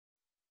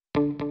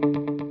Hi,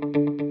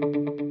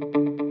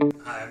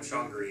 I'm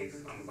Sean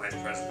Grieve. I'm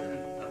Vice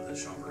President of the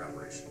Schaumburg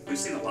operation. We've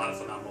seen a lot of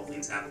phenomenal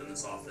things happen in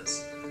this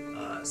office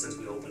since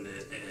we opened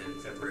it in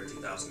February of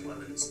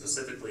 2011,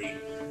 specifically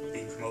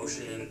the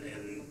promotion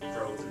and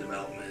growth and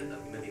development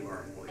of many of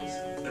our employees.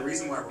 The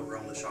reason why we're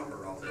growing the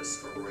Schaumburg office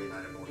for Royal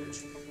United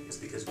Mortgage is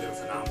because we have a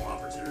phenomenal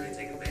opportunity to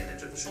take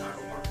advantage of the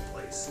Chicago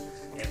marketplace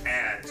and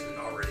add to an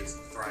already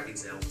thriving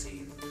sales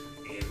team,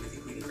 and we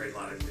think we can create a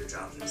lot of good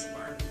jobs in this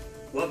environment.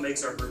 What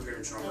makes our group here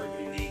in Schaumburg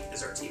unique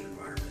is our team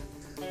environment.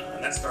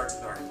 And that starts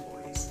with our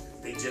employees.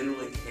 They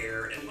generally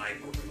care and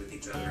like working with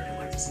each other and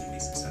like to see them be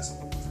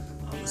successful.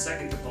 The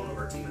second component of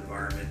our team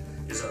environment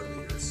is our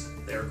leaders.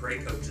 They are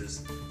great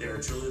coaches. They are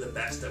truly the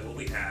best at what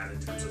we have in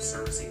terms of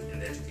servicing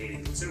and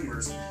educating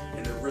consumers,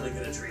 and they're really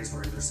good at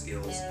transferring their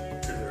skills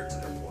to their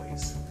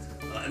employees.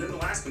 And then the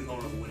last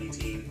component of a winning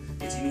team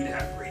is you need to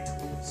have great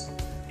tools.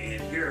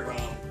 And here at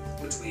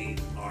RUM, between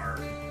our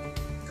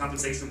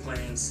compensation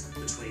plans,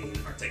 between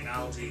our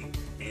technology,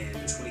 and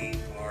between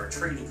our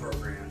training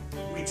program,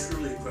 we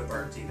truly equip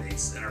our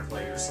teammates and our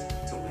players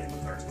to win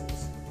with our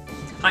tools.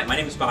 Hi, my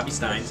name is Bobby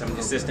Steins. I'm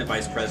the Assistant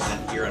Vice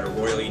President here at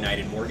Royal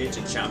United Mortgage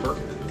in Schaumburg.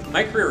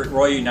 My career at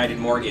Royal United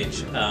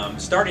Mortgage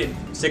started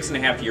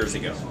 6.5 years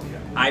ago.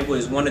 I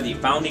was one of the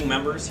founding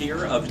members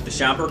here of the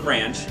Schaumburg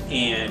branch,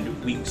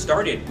 and we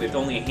started with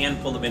only a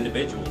handful of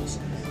individuals.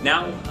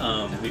 Now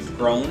we've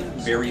grown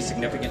very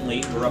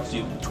significantly. We're up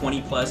to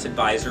 20 plus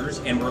advisors,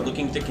 and we're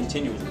looking to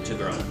continue to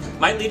grow.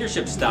 My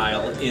leadership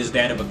style is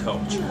that of a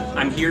coach.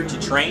 I'm here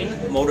to train,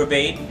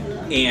 motivate,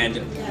 and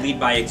lead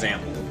by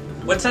example.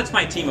 What sets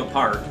my team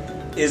apart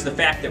is the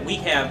fact that we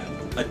have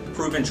a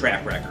proven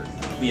track record.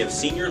 We have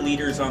senior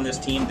leaders on this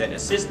team that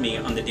assist me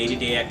on the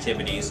day-to-day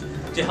activities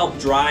to help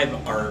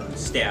drive our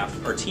staff,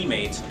 our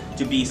teammates,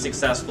 to be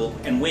successful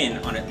and win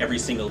on it every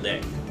single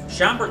day.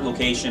 Schaumburg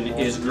location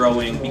is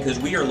growing because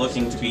we are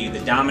looking to be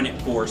the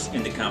dominant force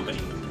in the company.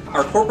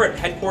 Our corporate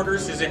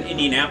headquarters is in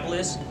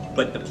Indianapolis,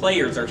 but the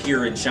players are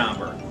here in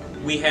Schaumburg.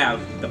 We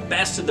have the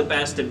best of the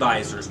best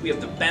advisors. We have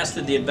the best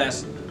of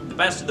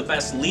the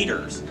best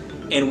leaders,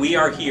 and we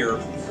are here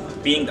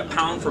being the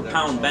pound for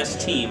pound best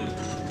team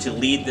to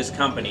lead this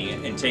company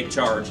and take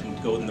charge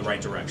and go in the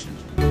right direction.